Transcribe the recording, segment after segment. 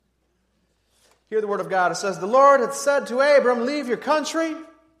Hear the word of God. It says, "The Lord had said to Abram, leave your country,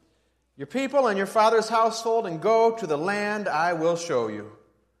 your people, and your father's household, and go to the land I will show you.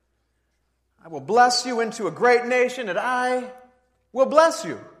 I will bless you into a great nation, and I will bless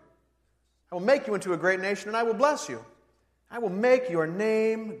you. I will make you into a great nation, and I will bless you. I will make your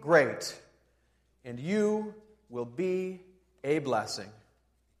name great, and you will be a blessing.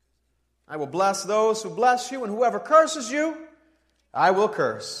 I will bless those who bless you, and whoever curses you, I will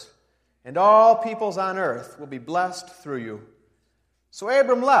curse. And all peoples on earth will be blessed through you." So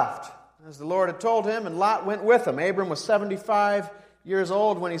Abram left, as the Lord had told him, and Lot went with him. Abram was 75 years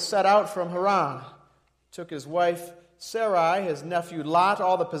old when he set out from Haran. He took his wife Sarai, his nephew Lot,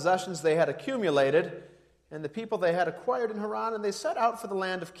 all the possessions they had accumulated, and the people they had acquired in Haran, and they set out for the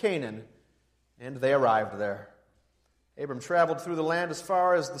land of Canaan, and they arrived there. Abram traveled through the land as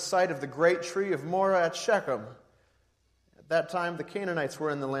far as the site of the great tree of Moreh at Shechem. At that time the Canaanites were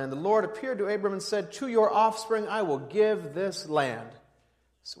in the land. The Lord appeared to Abram and said, "To your offspring I will give this land."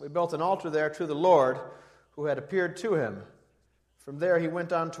 So he built an altar there to the Lord who had appeared to him. From there he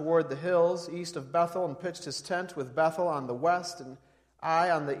went on toward the hills east of Bethel and pitched his tent with Bethel on the west and Ai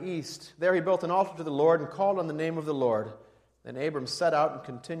on the east. There he built an altar to the Lord and called on the name of the Lord. Then Abram set out and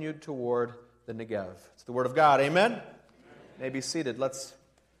continued toward the Negev. It's the word of God. Amen? Amen. You may be seated. Let's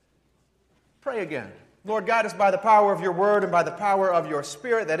pray again. Lord, guide us by the power of your word and by the power of your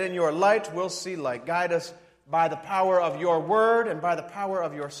spirit, that in your light we'll see light. Guide us by the power of your word and by the power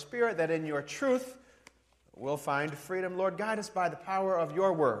of your spirit, that in your truth we'll find freedom. Lord, guide us by the power of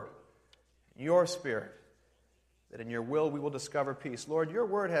your word, your spirit, that in your will we will discover peace. Lord, your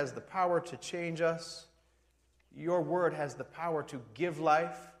word has the power to change us. Your word has the power to give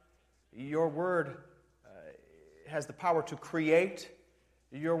life. Your word has the power to create.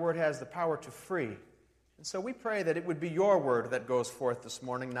 Your word has the power to free. And so we pray that it would be your word that goes forth this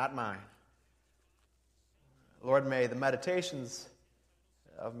morning, not mine. Lord, may the meditations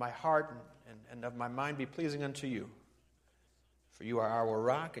of my heart and of my mind be pleasing unto you. For you are our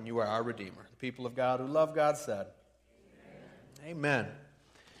rock and you are our Redeemer. The people of God who love God said, Amen. Amen.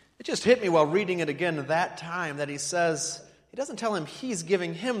 It just hit me while reading it again at that time that he says, he doesn't tell him he's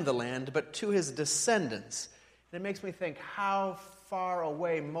giving him the land, but to his descendants. And it makes me think how far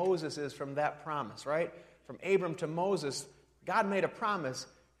away Moses is from that promise, right? From Abram to Moses, God made a promise,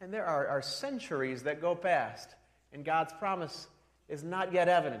 and there are centuries that go past, and God's promise is not yet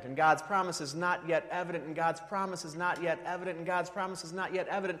evident, and God's promise is not yet evident, and God's promise is not yet evident, and God's promise is not yet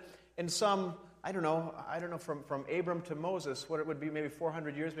evident. In some, I don't know, from Abram to Moses, what it would be, maybe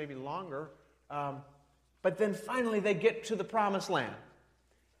 400 years, maybe longer. But then finally they get to the promised land.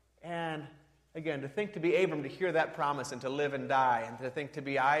 And again, to think to be Abram, to hear that promise and to live and die, and to think to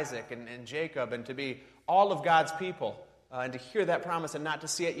be Isaac and Jacob and to be all of God's people, and to hear that promise and not to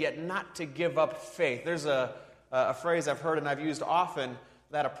see it yet, not to give up faith. There's a phrase I've heard and I've used often,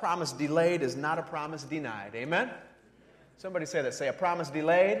 that a promise delayed is not a promise denied. Amen? Somebody say that. Say, a promise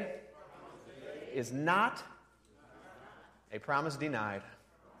delayed is not a promise denied.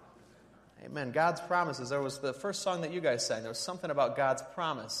 Amen. God's promises. There was the first song that you guys sang. There was something about God's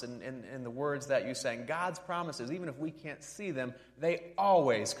promise in the words that you sang. God's promises, even if we can't see them, they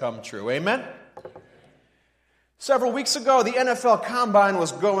always come true. Amen? Several weeks ago, the NFL Combine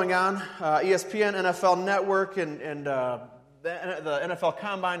was going on. ESPN, NFL Network, and the NFL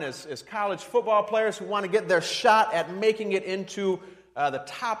Combine is college football players who want to get their shot at making it into the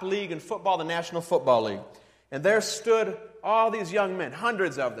top league in football, the National Football League. And there stood all these young men,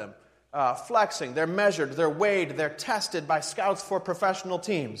 hundreds of them, flexing. They're measured, they're weighed, they're tested by scouts for professional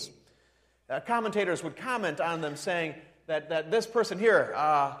teams. Commentators would comment on them saying that this person here,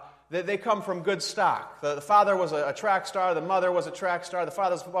 they come from good stock. The father was a track star, the mother was a track star, the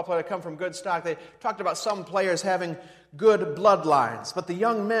father was a football player, they come from good stock. They talked about some players having good bloodlines, but the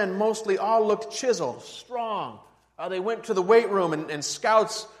young men mostly all looked chiseled, strong. They went to the weight room, and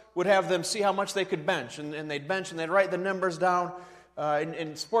scouts would have them see how much they could bench, and they'd bench, and they'd write the numbers down.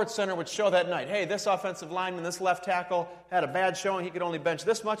 In Sports Center would show that night, hey, this offensive lineman, this left tackle had a bad showing, he could only bench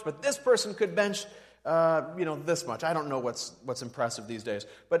this much, but this person could bench this much. I don't know what's impressive these days.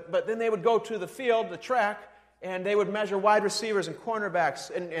 But then they would go to the field, the track, and they would measure wide receivers and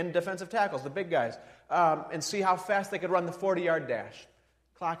cornerbacks and defensive tackles, the big guys, and see how fast they could run the 40-yard dash,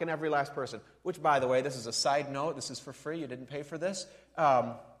 clocking every last person. Which, by the way, this is a side note. This is for free. You didn't pay for this.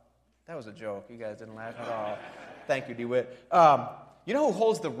 That was a joke. You guys didn't laugh at all. Thank you, DeWitt. You know who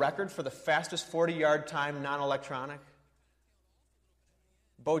holds the record for the fastest 40-yard time non-electronic?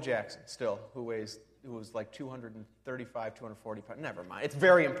 Bo Jackson, still, who weighs who was like 235, 240 pounds. Never mind. It's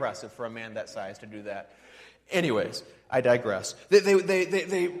very impressive for a man that size to do that. Anyways, I digress. They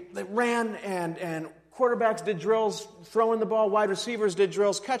ran, and quarterbacks did drills, throwing the ball. Wide receivers did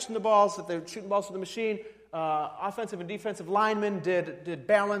drills, catching the balls. That they're shooting balls with the machine. Offensive and defensive linemen did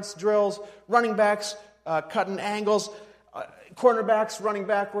balance drills. Running backs cutting angles. Cornerbacks running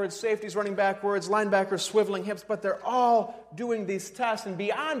backwards, safeties running backwards, linebackers swiveling hips, but they're all doing these tests. And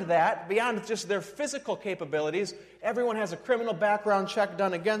beyond that, beyond just their physical capabilities, everyone has a criminal background check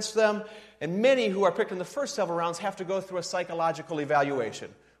done against them. And many who are picked in the first several rounds have to go through a psychological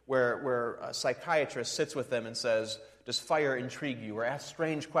evaluation where a psychiatrist sits with them and says, does fire intrigue you? Or asks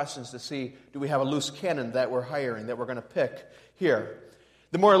strange questions to see, do we have a loose cannon that we're hiring, that we're going to pick here?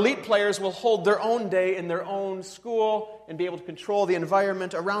 The more elite players will hold their own day in their own school and be able to control the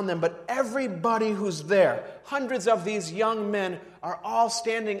environment around them. But everybody who's there, hundreds of these young men, are all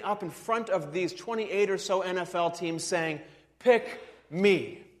standing up in front of these 28 or so NFL teams saying, pick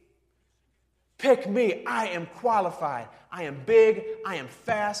me. Pick me. I am qualified. I am big. I am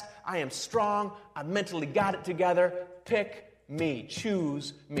fast. I am strong. I've mentally got it together. Pick me.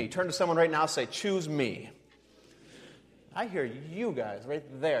 Choose me. Turn to someone right now and say, choose me. I hear you guys right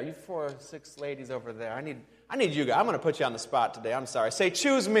there. You 4 or 6 ladies over there. I need you guys. I'm going to put you on the spot today. I'm sorry. Say,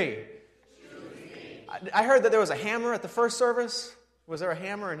 choose me. Choose me. I heard that there was a hammer at the first service. Was there a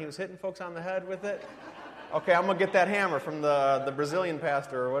hammer and he was hitting folks on the head with it? Okay, I'm going to get that hammer from the Brazilian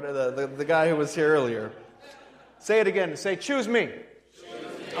pastor or the guy who was here earlier. Say it again. Say, choose me. Choose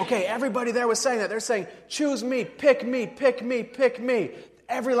me. Okay, everybody there was saying that. They're saying, choose me, pick me, pick me, pick me.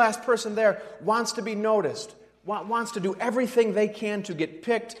 Every last person there wants to be noticed. Wants to do everything they can to get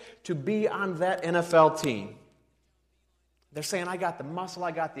picked to be on that NFL team. They're saying, I got the muscle, I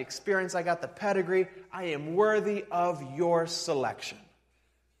got the experience, I got the pedigree. I am worthy of your selection.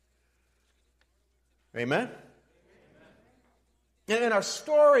 Amen? And in our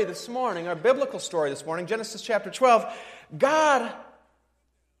story this morning, our biblical story this morning, Genesis chapter 12, God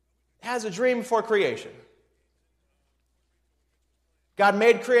has a dream for creation. God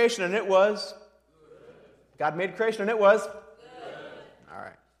made creation and it was... God made creation and it was good. All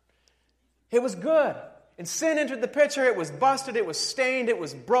right. It was good. And sin entered the picture. It was busted. It was stained. It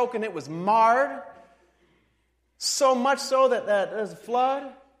was broken. It was marred. So much so that there's a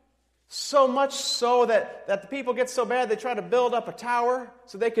flood. So much so that the people get so bad they try to build up a tower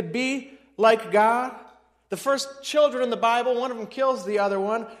so they could be like God. The first children in the Bible, one of them kills the other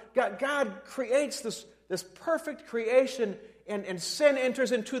one. God creates this perfect creation. And sin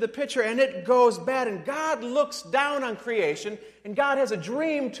enters into the picture, and it goes bad. And God looks down on creation, and God has a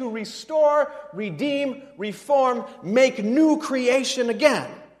dream to restore, redeem, reform, make new creation again.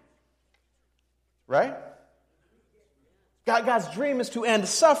 Right? God's dream is to end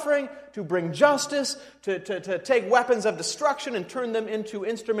suffering, to bring justice, to take weapons of destruction and turn them into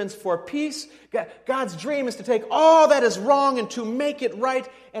instruments for peace. God's dream is to take all that is wrong and to make it right.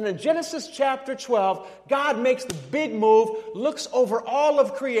 And in Genesis chapter 12, God makes the big move, looks over all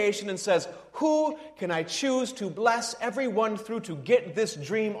of creation and says, who can I choose to bless everyone through to get this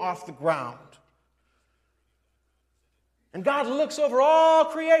dream off the ground? And God looks over all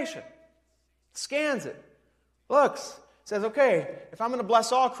creation, scans it, looks, says, okay, if I'm going to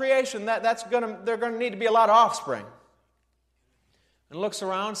bless all creation, they're going to need to be a lot of offspring. And looks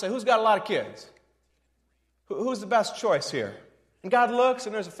around and says, who's got a lot of kids? Who's the best choice here? And God looks,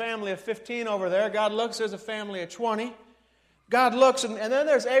 and there's a family of 15 over there. God looks, there's a family of 20. God looks, and then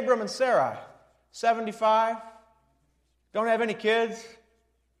there's Abram and Sarai, 75, don't have any kids.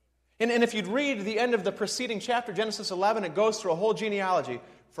 And if you'd read the end of the preceding chapter, Genesis 11, it goes through a whole genealogy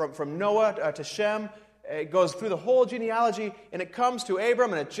from Noah to Shem. It goes through the whole genealogy, and it comes to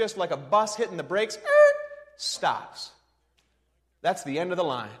Abram, and it's just like a bus hitting the brakes, stops. That's the end of the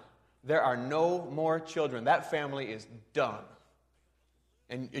line. There are no more children. That family is done.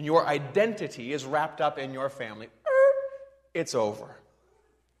 And your identity is wrapped up in your family. It's over.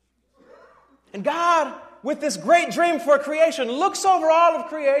 And God, with this great dream for creation, looks over all of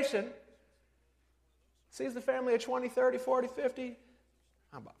creation, sees the family of 20, 30, 40, 50.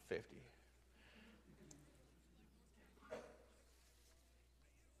 How about 50?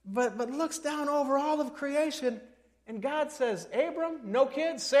 But looks down over all of creation, and God says, Abram, no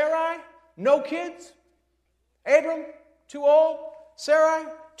kids. Sarai, no kids. Abram, too old. Sarai,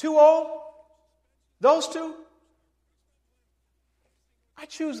 too old. Those two, I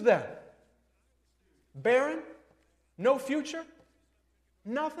choose them. Barren, no future,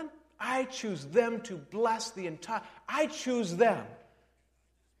 nothing. I choose them to bless the entire... I choose them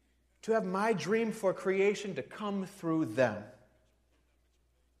to have my dream for creation to come through them.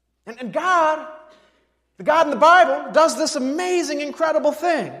 And God The God in the Bible does this amazing, incredible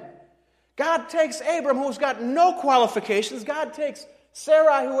thing. God takes Abram, who's got no qualifications. God takes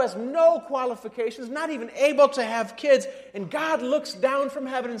Sarai, who has no qualifications, not even able to have kids. And God looks down from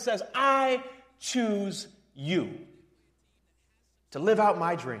heaven and says, I choose you to live out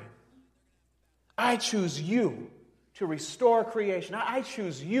my dream. I choose you to restore creation. I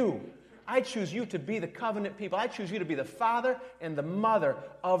choose you. I choose you to be the covenant people. I choose you to be the father and the mother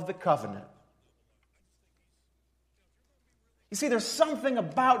of the covenant. You see, there's something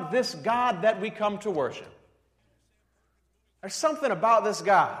about this God that we come to worship. There's something about this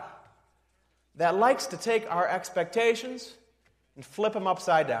God that likes to take our expectations and flip them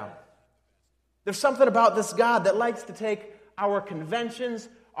upside down. There's something about this God that likes to take our conventions,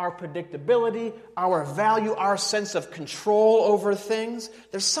 our predictability, our value, our sense of control over things.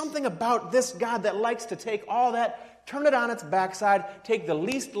 There's something about this God that likes to take all that, turn it on its backside, take the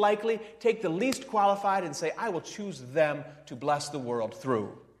least likely, take the least qualified, and say, I will choose them to bless the world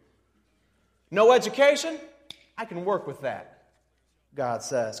through. No education? I can work with that, God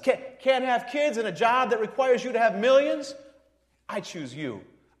says. Can't have kids in a job that requires you to have millions? I choose you.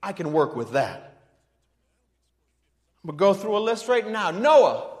 I can work with that. We'll go through a list right now.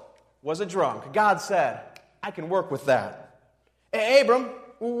 Noah was a drunk. God said, I can work with that. Abram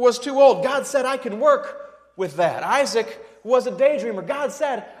was too old. God said, I can work with that. Isaac was a daydreamer. God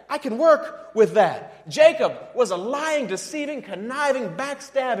said, I can work with that. Jacob was a lying, deceiving, conniving,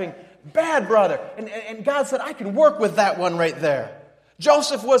 backstabbing, bad brother. And God said, I can work with that one right there.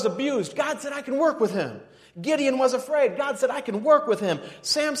 Joseph was abused. God said, I can work with him. Gideon was afraid. God said, I can work with him.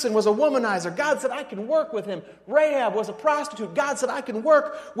 Samson was a womanizer. God said, I can work with him. Rahab was a prostitute. God said, I can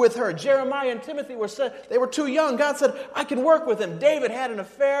work with her. Jeremiah and Timothy they were too young. God said, I can work with him. David had an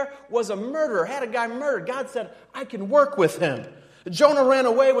affair, was a murderer, had a guy murdered. God said, I can work with him. Jonah ran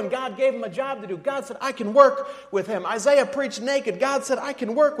away when God gave him a job to do. God said, I can work with him. Isaiah preached naked. God said, I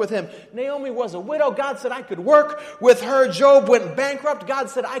can work with him. Naomi was a widow. God said, I could work with her. Job went bankrupt.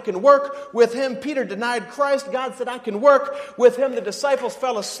 God said, I can work with him. Peter denied Christ. God said, I can work with him. The disciples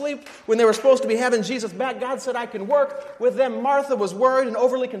fell asleep when they were supposed to be having Jesus back. God said, I can work with them. Martha was worried and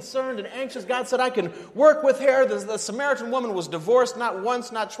overly concerned and anxious. God said, I can work with her. The Samaritan woman was divorced not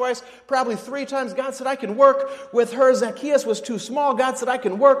once, not twice, probably 3 times. God said, I can work with her. Zacchaeus was too small. God said, I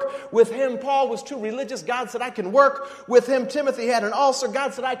can work with him. Paul was too religious. God said, I can work with him. Timothy had an ulcer.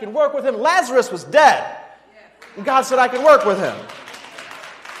 God said, I can work with him. Lazarus was dead. And God said, I can work with him.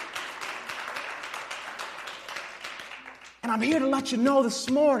 And I'm here to let you know this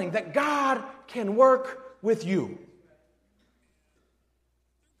morning that God can work with you.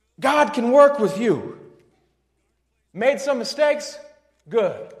 God can work with you. Made some mistakes?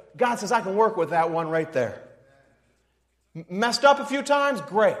 Good. God says, I can work with that one right there. Messed up a few times?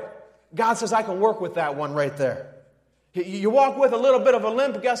 Great. God says, I can work with that one right there. You walk with a little bit of a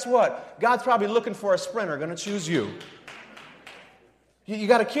limp, guess what? God's probably looking for a sprinter, going to choose you. You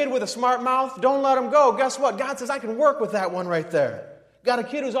got a kid with a smart mouth? Don't let him go. Guess what? God says, I can work with that one right there. Got a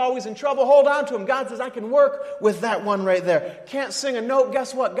kid who's always in trouble? Hold on to him. God says, I can work with that one right there. Can't sing a note?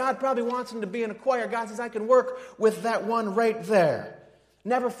 Guess what? God probably wants him to be in a choir. God says, I can work with that one right there.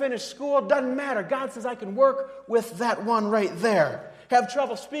 Never finished school? Doesn't matter. God says, I can work with that one right there. Have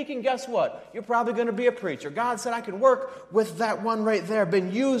trouble speaking? Guess what? You're probably going to be a preacher. God said, I can work with that one right there.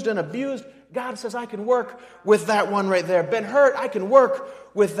 Been used and abused? God says, I can work with that one right there. Been hurt? I can work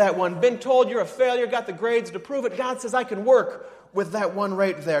with that one. Been told you're a failure? Got the grades to prove it? God says, I can work with that one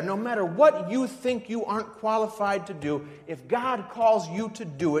right there. No matter what you think you aren't qualified to do, if God calls you to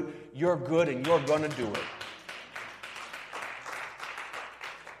do it, you're good and you're going to do it.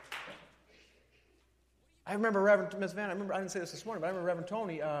 I remember Reverend Ms. Van, I didn't say this morning, but I remember Reverend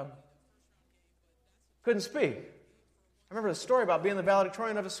Tony couldn't speak. I remember the story about being the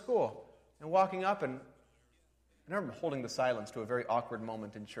valedictorian of his school and walking up, and I remember holding the silence to a very awkward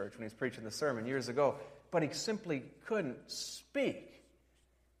moment in church when he was preaching the sermon years ago, but he simply couldn't speak.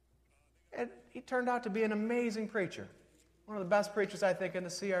 And he turned out to be an amazing preacher, one of the best preachers, I think, in the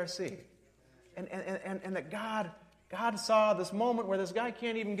CRC. And that God saw this moment where this guy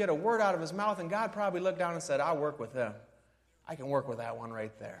can't even get a word out of his mouth, and God probably looked down and said, I'll work with him. I can work with that one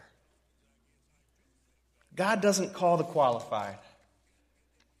right there. God doesn't call the qualified.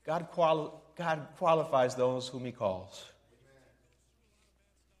 God qualifies those whom he calls.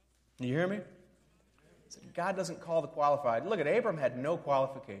 You hear me? God doesn't call the qualified. Look at Abram had no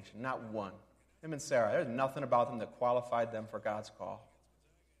qualification, not one. Him and Sarah, there's nothing about them that qualified them for God's call.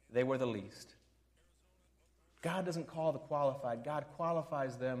 They were the least. God doesn't call the qualified. God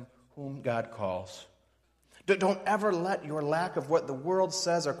qualifies them whom God calls. Don't ever let your lack of what the world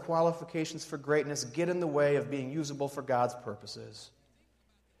says are qualifications for greatness get in the way of being usable for God's purposes.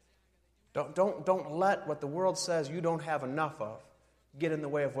 Don't let what the world says you don't have enough of get in the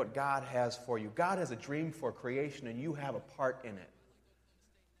way of what God has for you. God has a dream for creation, and you have a part in it.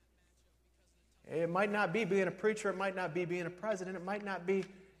 It might not be being a preacher. It might not be being a president. It might not be...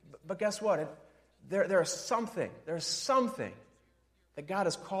 But guess what? There's something that God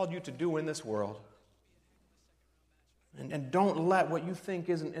has called you to do in this world. And don't let what you think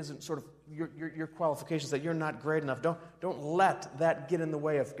isn't sort of your qualifications, that you're not great enough. Don't let that get in the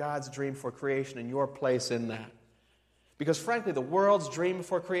way of God's dream for creation and your place in that. Because frankly, the world's dream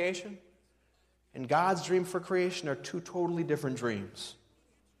for creation and God's dream for creation are two totally different dreams.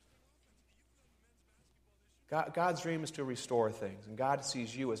 God's dream is to restore things, and God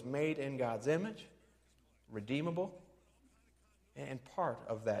sees you as made in God's image, redeemable, and part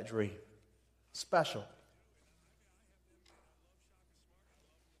of that dream. Special.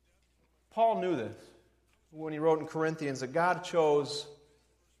 Paul knew this when he wrote in Corinthians that God chose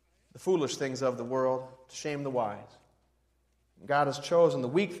the foolish things of the world to shame the wise. God has chosen the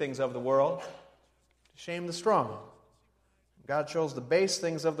weak things of the world to shame the strong. God chose the base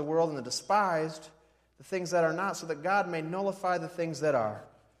things of the world and the despised, the things that are not, so that God may nullify the things that are,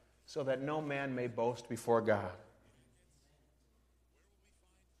 so that no man may boast before God.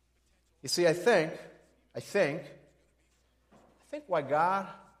 You see, I think why God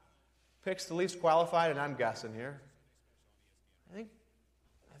picks the least qualified, and I'm guessing here. I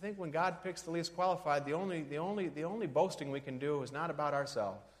think when God picks the least qualified, the only boasting we can do is not about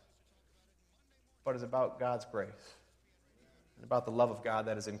ourselves, but is about God's grace and about the love of God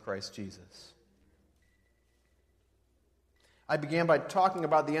that is in Christ Jesus. I began by talking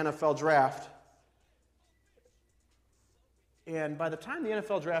about the NFL draft, and by the time the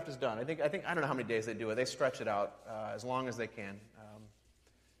NFL draft is done, I think I don't know how many days they do it. They stretch it out as long as they can.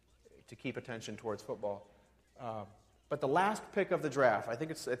 To keep attention towards football. But the last pick of the draft, I think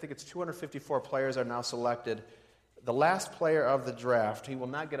it's 254 players are now selected. The last player of the draft, he will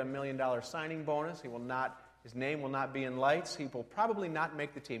not get $1 million signing bonus. His name will not be in lights. He will probably not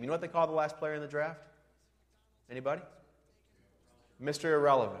make the team. You know what they call the last player in the draft? Anybody? Mr.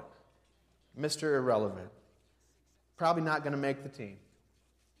 Irrelevant. Mr. Irrelevant. Probably not going to make the team.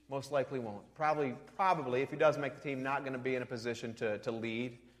 Most likely won't. Probably, if he does make the team, not going to be in a position to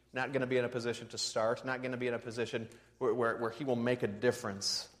lead. Not going to be in a position to start, not going to be in a position where he will make a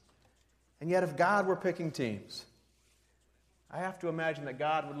difference. And yet if God were picking teams, I have to imagine that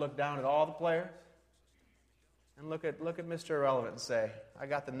God would look down at all the players and look at Mr. Irrelevant and say, I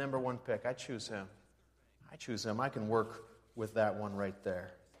got the number one pick. I choose him. I can work with that one right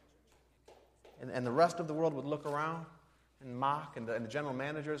there. And the rest of the world would look around and mock, and the general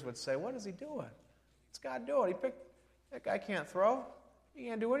managers would say, what is he doing? What's God doing? That guy can't throw. He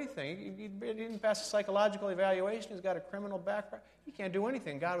can't do anything. He didn't pass a psychological evaluation. He's got a criminal background. He can't do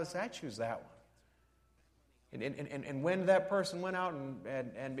anything. God would say, I choose that one. And when that person went out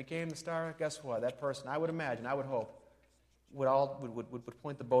and became the star, guess what? That person, I would imagine, I would hope, would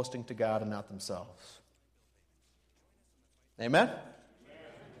point the boasting to God and not themselves. Amen?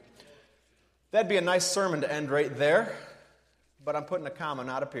 That'd be a nice sermon to end right there, but I'm putting a comma,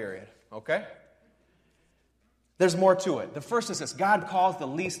 not a period. Okay? There's more to it. The first is this: God calls the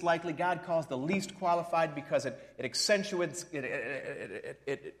least likely, God calls the least qualified because it accentuates,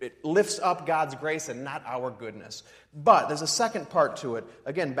 it lifts up God's grace and not our goodness. But there's a second part to it.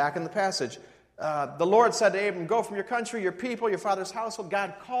 Again, back in the passage, the Lord said to Abram, go from your country, your people, your father's household.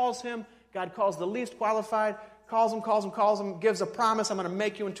 God calls him. God calls the least qualified, calls him, gives a promise. I'm going to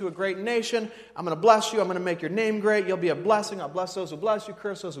make you into a great nation. I'm going to bless you. I'm going to make your name great. You'll be a blessing. I'll bless those who bless you,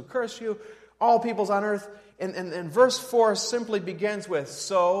 curse those who curse you. All peoples on earth. And verse 4 simply begins with,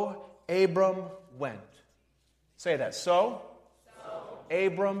 so Abram went. Say that. So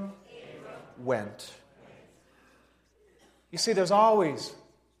Abram went. You see, there's always,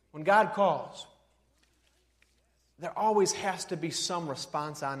 when God calls, there always has to be some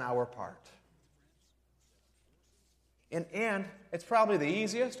response on our part. And it's probably the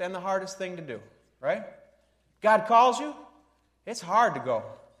easiest and the hardest thing to do, right? God calls you, it's hard to go.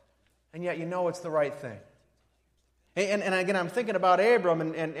 And yet you know it's the right thing. And again, I'm thinking about Abram,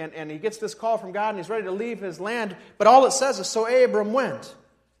 and he gets this call from God, and he's ready to leave his land, but all it says is, so Abram went.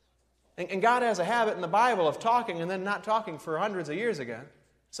 And God has a habit in the Bible of talking and then not talking for hundreds of years again.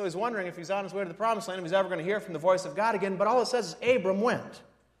 So he's wondering if he's on his way to the promised land, if he's ever going to hear from the voice of God again, but all it says is Abram went.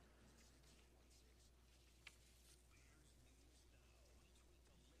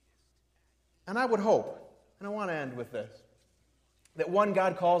 And I would hope, and I want to end with this, That one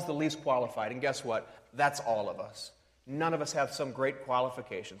God calls the least qualified. And guess what? That's all of us. None of us have some great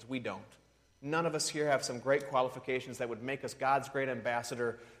qualifications. We don't. None of us here have some great qualifications that would make us God's great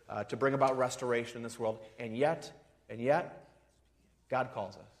ambassador to bring about restoration in this world. And yet, God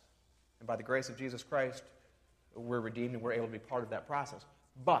calls us. And by the grace of Jesus Christ, we're redeemed and we're able to be part of that process.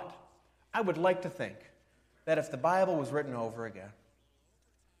 But I would like to think that if the Bible was written over again,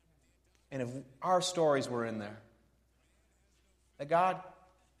 and if our stories were in there, that God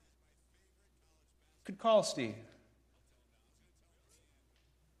could call Steve,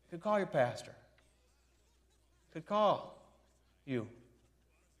 could call your pastor, could call you,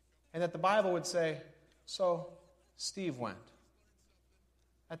 and that the Bible would say, so Steve went.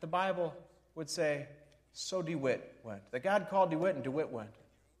 That the Bible would say, so DeWitt went. That God called DeWitt and DeWitt went.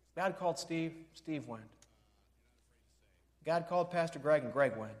 God called Steve, Steve went. God called Pastor Greg and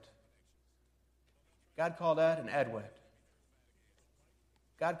Greg went. God called Ed and Ed went.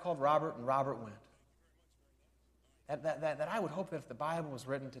 God called Robert and Robert went. That I would hope that if the Bible was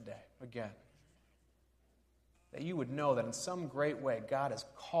written today, again, that you would know that in some great way God has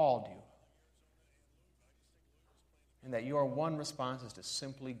called you. And that your one response is to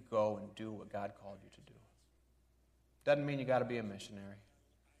simply go and do what God called you to do. Doesn't mean you got to be a missionary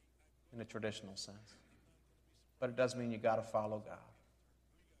in a traditional sense. But it does mean you got to follow God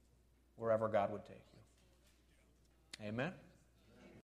wherever God would take you. Amen?